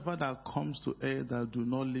 whoever that comes to earth that do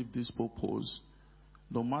not live this purpose,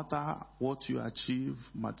 no matter what you achieve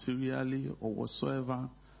materially or whatsoever,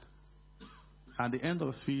 at the end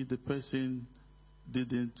of it, the person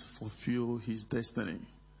didn't fulfill his destiny.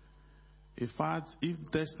 In fact, if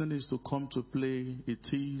destiny is to come to play, it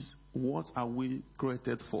is, what are we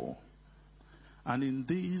created for? And in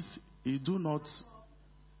this, you do not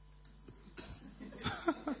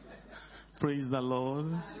praise the Lord.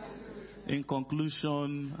 In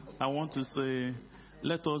conclusion, I want to say,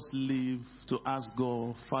 let us live to ask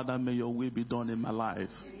God, Father, may your will be done in my life.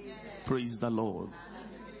 Praise the Lord.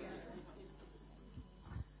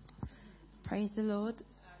 Praise the Lord.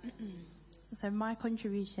 So my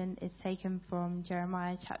contribution is taken from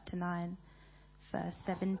Jeremiah chapter 9, verse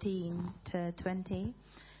 17 to 20.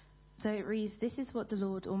 So it reads, this is what the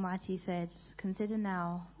Lord Almighty says, consider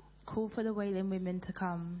now, call for the wailing women to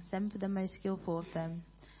come, send for the most skillful of them.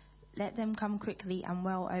 Let them come quickly and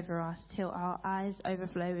well over us, till our eyes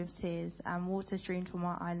overflow with tears and water streams from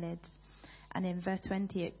our eyelids. And in verse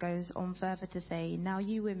 20 it goes on further to say, now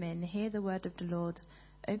you women, hear the word of the Lord.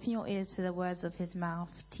 Open your ears to the words of his mouth.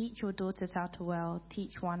 Teach your daughters how to wail.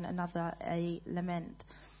 Teach one another a lament.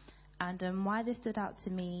 And why this stood out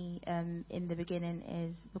to me in the beginning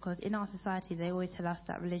is because in our society they always tell us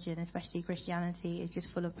that religion, especially Christianity, is just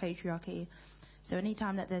full of patriarchy. So any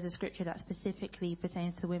time that there's a scripture that specifically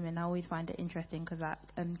pertains to women, I always find it interesting because that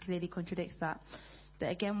clearly contradicts that. But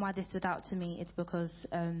again, why this stood out to me is because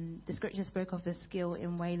the scripture spoke of the skill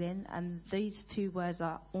in wailing, and these two words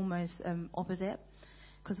are almost opposite.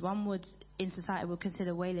 Because one would, in society, would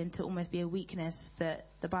consider wailing to almost be a weakness, but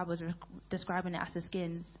the Bible is describing it as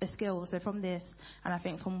a skill. So from this, and I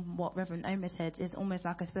think from what Reverend Omer said, it's almost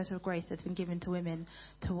like a special grace that's been given to women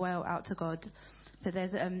to wail out to God. So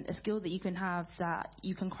there's a skill that you can have that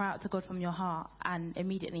you can cry out to God from your heart, and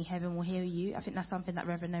immediately heaven will hear you. I think that's something that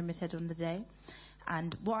Reverend Omer said on the day.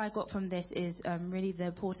 And what I got from this is really the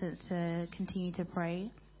importance to continue to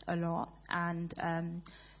pray a lot, and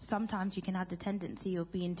sometimes you can have the tendency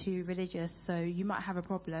of being too religious, so you might have a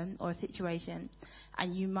problem or a situation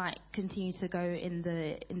and you might continue to go in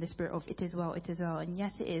the spirit of it is well, and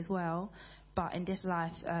yes, it is well, but in this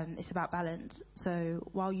life it's about balance. So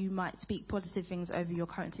while you might speak positive things over your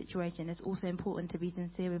current situation, it's also important to be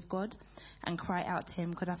sincere with God and cry out to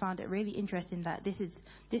him, because I found it really interesting that this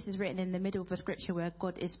is written in the middle of a scripture where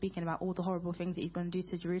God is speaking about all the horrible things that he's going to do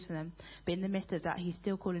to Jerusalem, but in the midst of that he's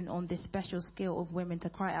still calling on this special skill of women to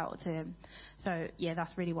cry out to him. So yeah,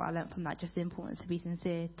 that's really what I learned from that, just the importance to be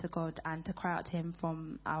sincere to God and to cry out to him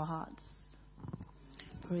from our hearts.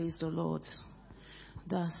 Praise the Lord.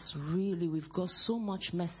 That's really, we've got so much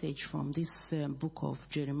message from this book of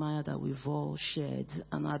Jeremiah that we've all shared,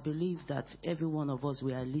 and I believe that every one of us,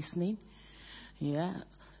 we are listening. Yeah,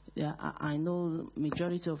 I know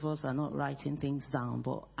majority of us are not writing things down,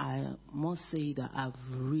 but I must say that I've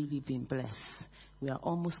really been blessed. We are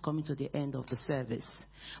almost coming to the end of the service,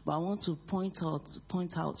 but I want to point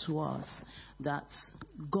out to us that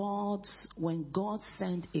when God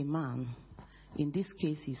sent a man, in this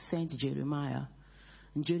case he sent Jeremiah,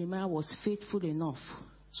 and Jeremiah was faithful enough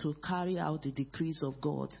to carry out the decrees of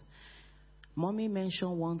God. Mommy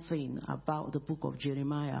mentioned one thing about the book of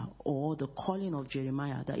Jeremiah, or the calling of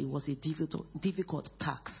Jeremiah, that it was a difficult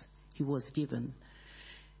task he was given.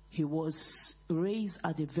 He was raised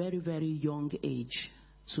at a very, very young age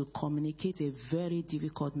to communicate a very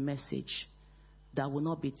difficult message that will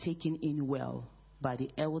not be taken in well by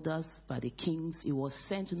the elders, by the kings. He was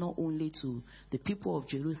sent not only to the people of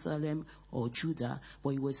Jerusalem or Judah,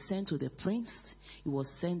 but he was sent to the prince, he was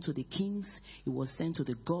sent to the kings, he was sent to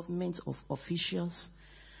the government of officials,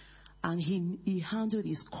 and he handled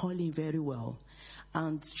his calling very well.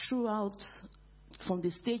 And throughout, from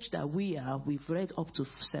the stage that we are, we've read up to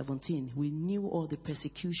 17, we knew all the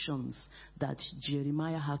persecutions that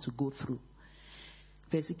Jeremiah had to go through.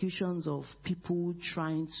 Persecutions of people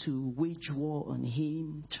trying to wage war on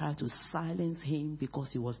him, try to silence him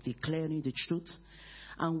because he was declaring the truth.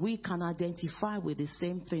 And we can identify with the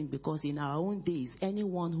same thing, because in our own days,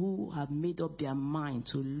 anyone who have made up their mind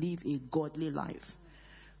to live a godly life,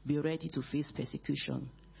 be ready to face persecution,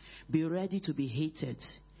 be ready to be hated,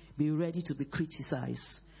 be ready to be criticized.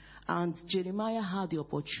 And Jeremiah had the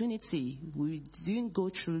opportunity. We didn't go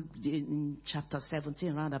through in chapter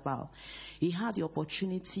 17 roundabout. He had the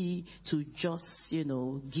opportunity to just,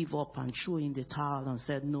 give up and throw in the towel and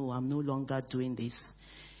said, no, I'm no longer doing this.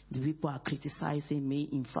 The people are criticizing me.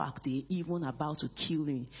 In fact, they're even about to kill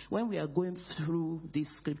me. When we are going through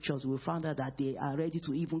these scriptures, we found out that they are ready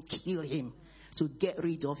to even kill him, to get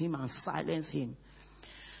rid of him and silence him.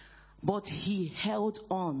 But he held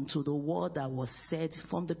on to the word that was said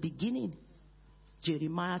from the beginning.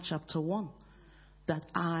 Jeremiah chapter 1. That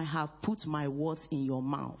I have put my words in your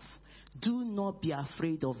mouth. Do not be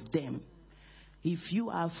afraid of them. If you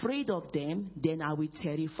are afraid of them, then I will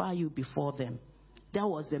terrify you before them. That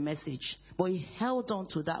was the message. But he held on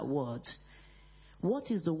to that word. What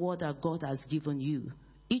is the word that God has given you?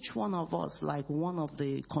 Each one of us, like one of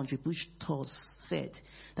the contributors said,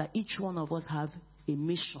 that each one of us have a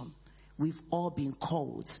mission. We've all been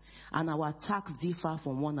called, and our tasks differ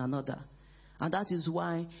from one another. And that is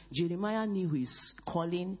why Jeremiah knew his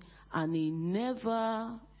calling, and he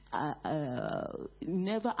never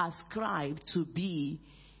ascribed to be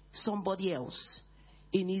somebody else.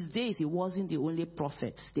 In his days, he wasn't the only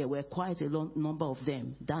prophet. There were quite a number of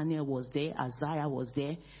them. Daniel was there, Isaiah was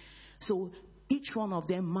there. So each one of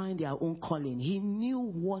them mind their own calling. He knew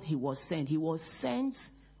what he was sent. He was sent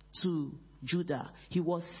to Judah. He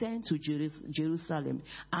was sent to Jerusalem,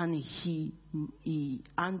 and he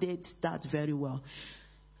handled that very well.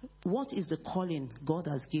 What is the calling God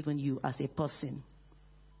has given you as a person?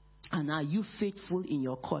 And are you faithful in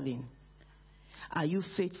your calling? Are you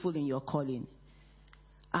faithful in your calling?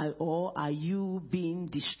 Or are you being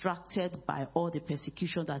distracted by all the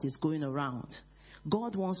persecution that is going around?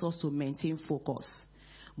 God wants us to maintain focus.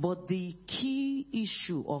 But the key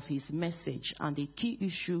issue of his message, and the key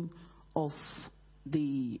issue of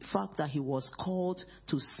the fact that he was called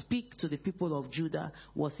to speak to the people of Judah,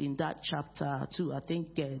 was in that chapter 2. I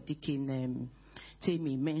think Deacon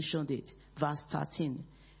Tammy mentioned it, verse 13.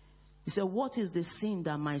 He said, what is the sin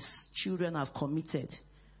that my children have committed?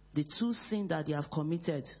 The two sins that they have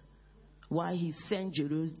committed, why he sent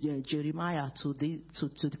Jeremiah to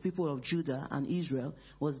the people of Judah and Israel,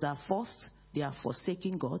 was that first, they are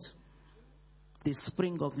forsaking God, the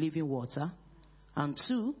spring of living water, and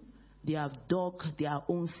two, they have dug their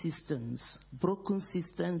own cisterns, broken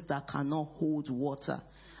cisterns that cannot hold water.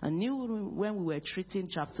 And when we were treating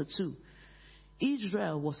chapter 2,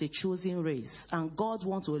 Israel was a chosen race, and God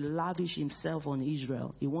wants to lavish himself on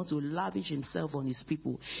Israel. He wants to lavish himself on his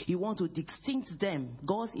people. He wants to distinct them.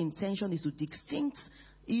 God's intention is to distinct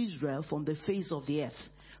Israel from the face of the earth.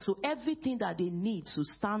 So everything that they need to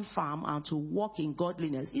stand firm and to walk in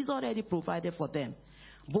godliness is already provided for them,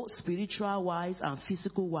 both spiritual wise and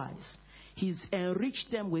physical wise. He's enriched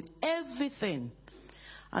them with everything.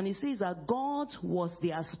 And he says that God was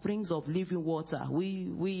their springs of living water.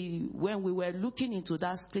 When we were looking into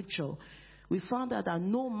that scripture, we found out that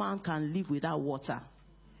no man can live without water.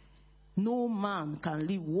 No man can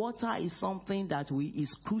live. Water is something that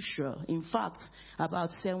is crucial. In fact,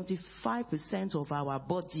 about 75% of our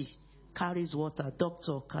body carries water.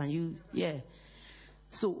 Doctor, can you? Yeah.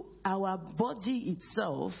 So our body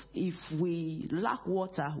itself, if we lack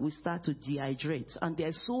water, we start to dehydrate. And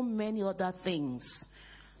there's so many other things.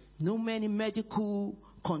 No many medical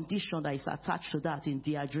condition that is attached to that in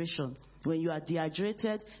dehydration. When you are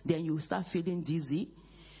dehydrated, then you start feeling dizzy.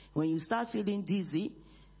 When you start feeling dizzy,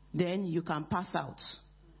 then you can pass out.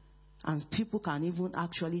 And people can even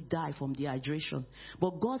actually die from dehydration.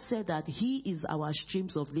 But God said that he is our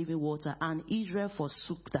streams of living water, and Israel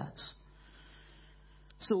forsook that.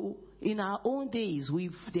 So in our own days,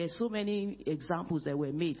 there's so many examples that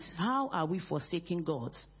were made. How are we forsaking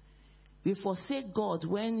God? We forsake God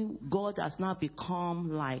when God has now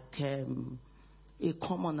become like a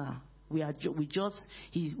commoner. We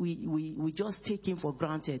just take him for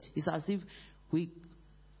granted. It's as if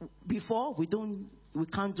before we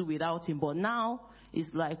can't do without him, but now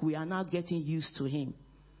it's like we are now getting used to him.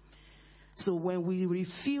 So when we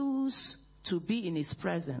refuse to be in his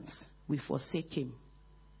presence, we forsake him.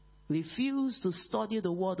 Refuse to study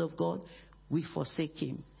the word of God, we forsake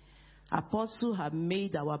him. Apostles have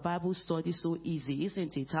made our Bible study so easy,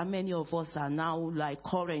 isn't it? How many of us are now like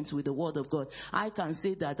current with the word of God? I can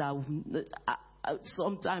say that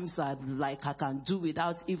sometimes I can do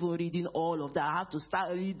without even reading all of that. I have to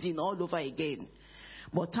start reading all over again.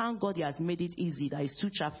 But thank God he has made it easy. There is 2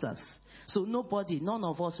 chapters. So none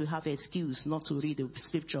of us will have excuse not to read the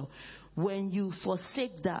scripture. When you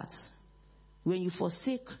forsake that, when you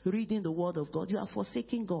forsake reading the word of God, you are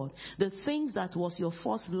forsaking God. The things that was your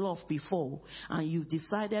first love before, and you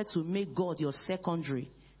decided to make God your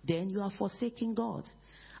secondary, then you are forsaking God.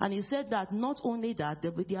 And he said that not only that,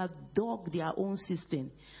 but they have dug their own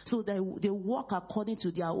system. So they walk according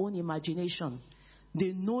to their own imagination.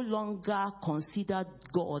 They no longer consider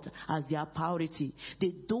God as their priority.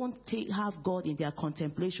 They don't have God in their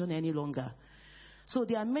contemplation any longer. So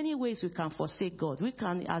there are many ways we can forsake God. We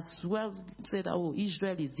can as well say that,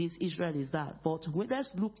 Israel is this, Israel is that. But let's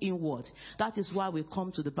look inward. That is why we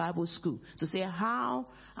come to the Bible school, to say how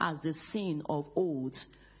has the sin of old,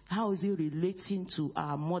 how is it relating to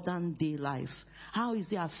our modern day life? How is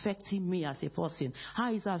it affecting me as a person?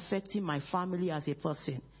 How is it affecting my family as a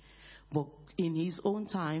person? But in his own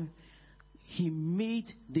time, he made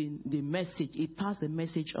the message, he passed the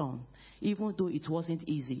message on. Even though it wasn't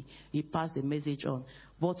easy, he passed the message on.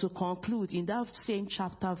 But to conclude, in that same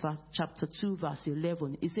chapter 2, verse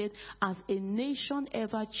 11, it said, as a nation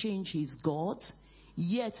ever changed his God,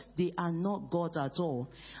 yet they are not God at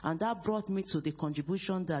all. And that brought me to the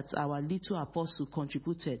contribution that our little apostle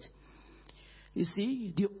contributed. You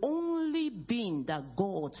see, the only being that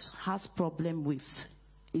God has problem with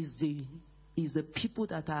is the people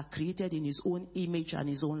that are created in his own image and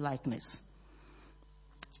his own likeness.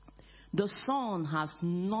 The sun has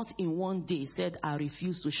not in one day said, I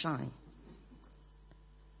refuse to shine.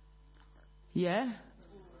 Yeah?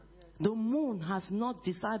 The moon has not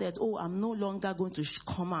decided, I'm no longer going to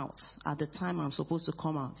come out at the time I'm supposed to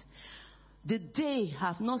come out. The day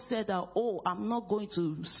have not said that, I'm not going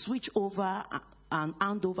to switch over and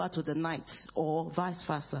hand over to the night, or vice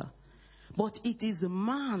versa. But it is the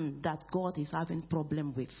man that God is having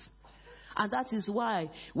problem with. And that is why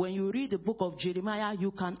when you read the book of Jeremiah,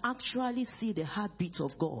 you can actually see the heartbeat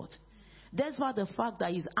of God. That's why the fact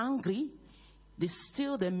that he's angry,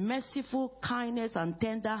 still the merciful kindness and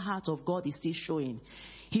tender heart of God is still showing.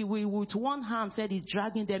 He will, with one hand, said he's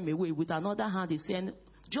dragging them away. With another hand, he's saying,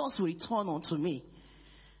 just return unto me.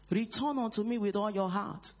 Return unto me with all your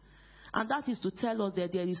heart. And that is to tell us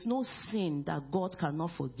that there is no sin that God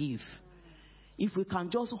cannot forgive. If we can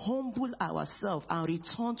just humble ourselves and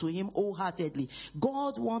return to him wholeheartedly,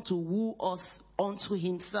 God wants to woo us unto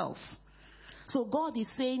himself. So God is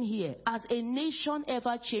saying here, as a nation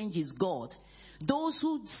ever changes God, those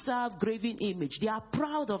who serve graven image, they are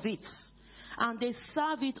proud of it. And they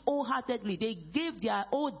serve it wholeheartedly. They give their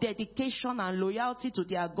whole dedication and loyalty to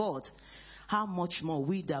their God. How much more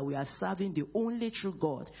we that we are serving the only true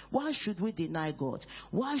God? Why should we deny God?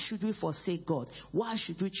 Why should we forsake God? Why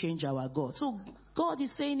should we change our God? So God is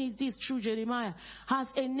saying it this through Jeremiah. Has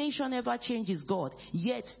a nation ever changed his God?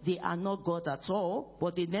 Yet they are not God at all,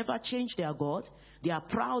 but they never changed their God. They are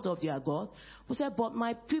proud of their God. We said, but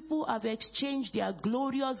my people have exchanged their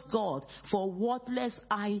glorious God for worthless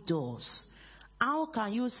idols. How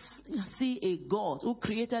can you see a God who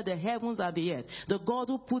created the heavens and the earth, the God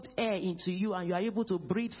who put air into you and you are able to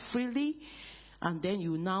breathe freely, and then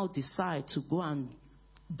you now decide to go and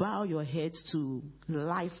bow your head to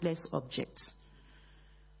lifeless objects?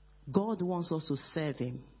 God wants us to serve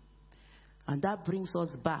him. And that brings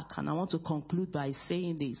us back, and I want to conclude by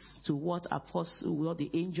saying this, to what the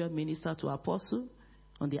angel ministered to Apostle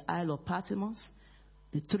on the Isle of Patmos.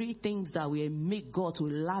 The 3 things that will make God to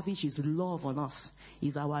lavish his love on us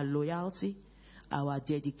is our loyalty, our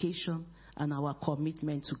dedication, and our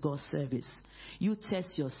commitment to God's service. You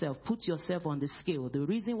test yourself. Put yourself on the scale. The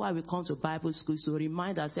reason why we come to Bible school is to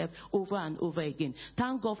remind ourselves over and over again.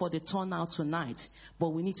 Thank God for the turnout tonight, but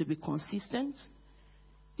we need to be consistent.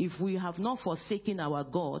 If we have not forsaken our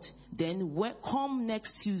God, then come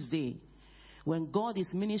next Tuesday, when God is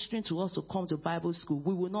ministering to us to come to Bible school,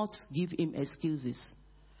 we will not give him excuses.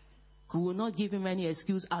 We will not give him any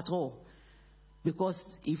excuse at all. Because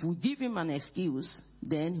if we give him an excuse,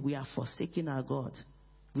 then we are forsaking our God.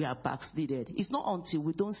 We are backslided. It's not until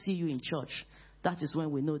we don't see you in church that is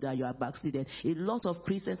when we know that you are backslided. A lot of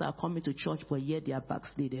Christians are coming to church, but yet they are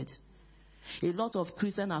backslided. A lot of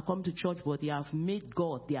Christians are coming to church, but they have made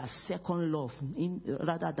God their second love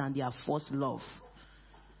rather than their first love.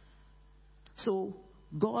 So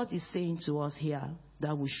God is saying to us here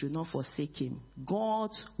that we should not forsake him. God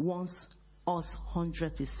wants us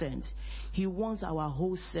 100%. He wants our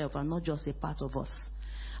whole self and not just a part of us.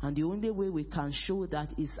 And the only way we can show that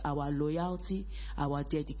is our loyalty, our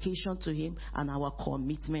dedication to him, and our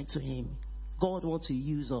commitment to him. God wants to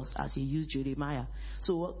use us as he used Jeremiah.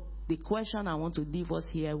 So the question I want to leave us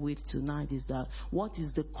here with tonight is that what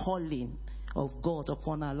is the calling of God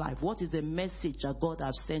upon our life? What is the message that God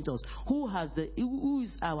has sent us? Who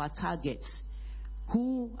is our target?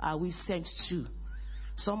 Who are we sent to?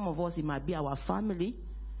 Some of us, it might be our family.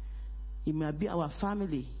 It might be our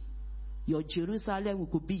family. Your Jerusalem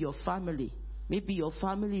could be your family. Maybe your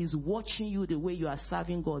family is watching you the way you are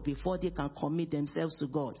serving God before they can commit themselves to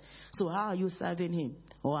God. So how are you serving him?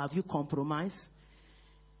 Or have you compromised?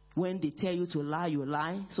 When they tell you to lie, you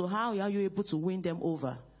lie. So how are you able to win them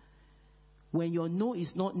over? When your no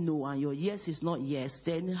is not no and your yes is not yes,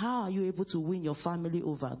 then how are you able to win your family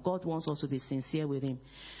over? God wants us to be sincere with him.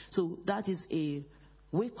 So that is a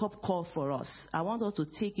wake-up call for us. I want us to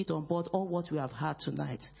take it on board, all what we have heard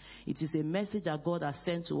tonight. It is a message that God has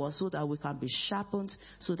sent to us so that we can be sharpened,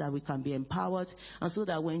 so that we can be empowered, and so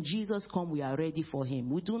that when Jesus comes, we are ready for him.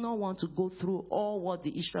 We do not want to go through all what the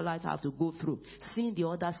Israelites have to go through, seeing the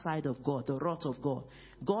other side of God, the wrath of God.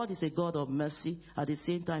 God is a God of mercy. At the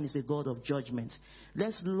same time, he's a God of judgment.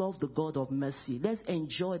 Let's love the God of mercy. Let's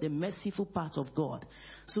enjoy the merciful part of God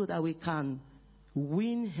so that we can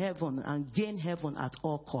win heaven and gain heaven at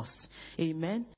all costs. Amen.